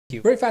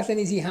Very fast and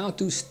easy how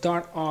to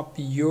start up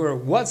your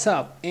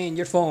WhatsApp in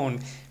your phone.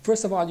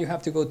 First of all, you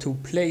have to go to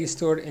Play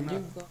Store and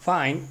you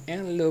find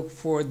and look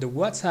for the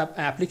WhatsApp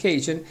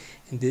application.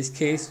 In this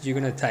case, you're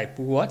gonna type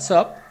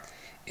WhatsApp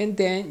and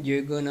then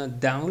you're gonna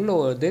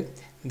download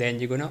it. Then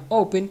you're gonna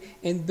open,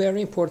 and very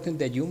important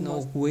that you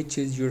know which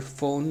is your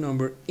phone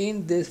number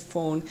in this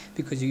phone,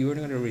 because you're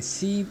gonna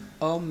receive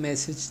a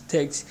message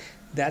text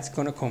that's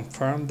gonna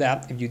confirm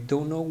that. If you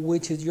don't know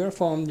which is your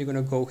phone, you're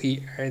gonna go here,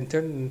 enter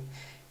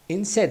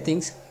in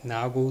settings,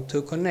 now go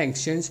to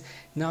connections,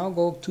 now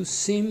go to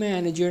SIM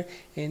manager,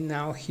 and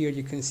now here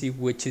you can see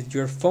which is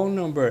your phone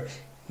number.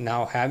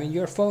 Now having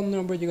your phone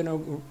number, you're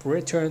gonna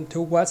return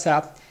to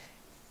WhatsApp,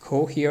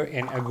 go here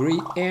and agree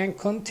and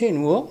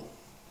continue.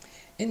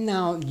 And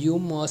now you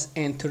must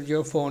enter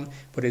your phone,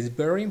 but it's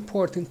very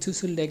important to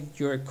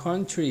select your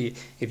country.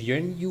 If you're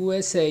in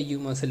USA, you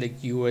must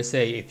select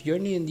USA. If you're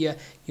in India,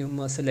 you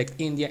must select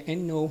India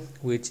and know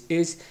which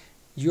is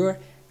your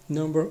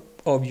number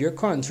of your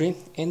country.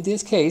 In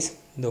this case,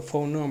 the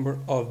phone number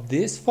of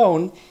this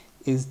phone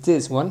is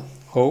this one.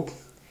 Hope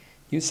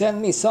you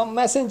send me some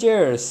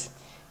messengers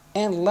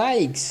and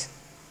likes,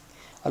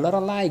 a lot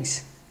of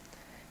likes.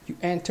 You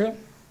enter,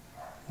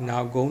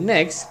 now go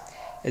next.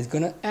 It's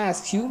gonna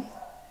ask you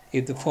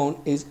if the phone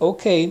is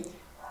okay.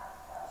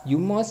 You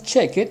must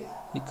check it,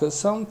 because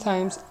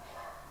sometimes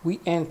we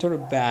enter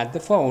bad the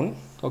phone.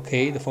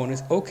 Okay, the phone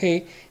is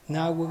okay.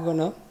 Now we're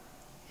gonna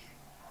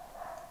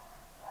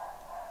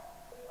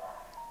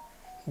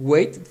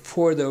wait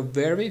for the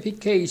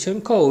verification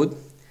code.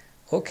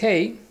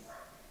 Okay,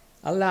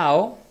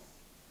 allow,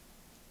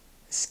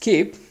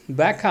 skip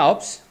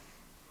backups,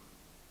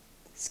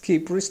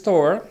 skip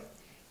restore,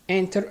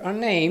 enter a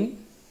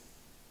name.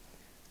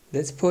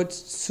 Let's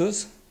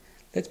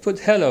put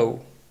hello,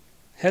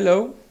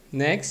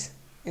 next,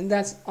 and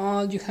that's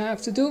all you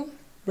have to do.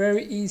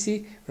 Very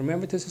easy.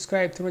 Remember to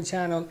subscribe to my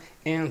channel,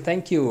 and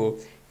thank you.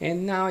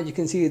 And now you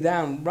can see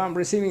that I'm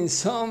receiving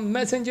some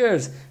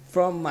messengers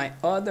from my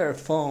other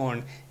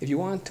phone. If you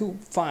want to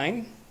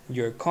find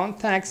your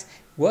contacts,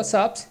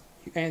 WhatsApps,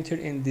 you enter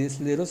in this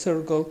little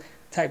circle,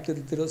 type the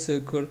little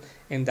circle,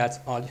 and that's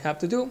all you have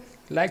to do.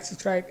 Like,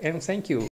 subscribe, and thank you.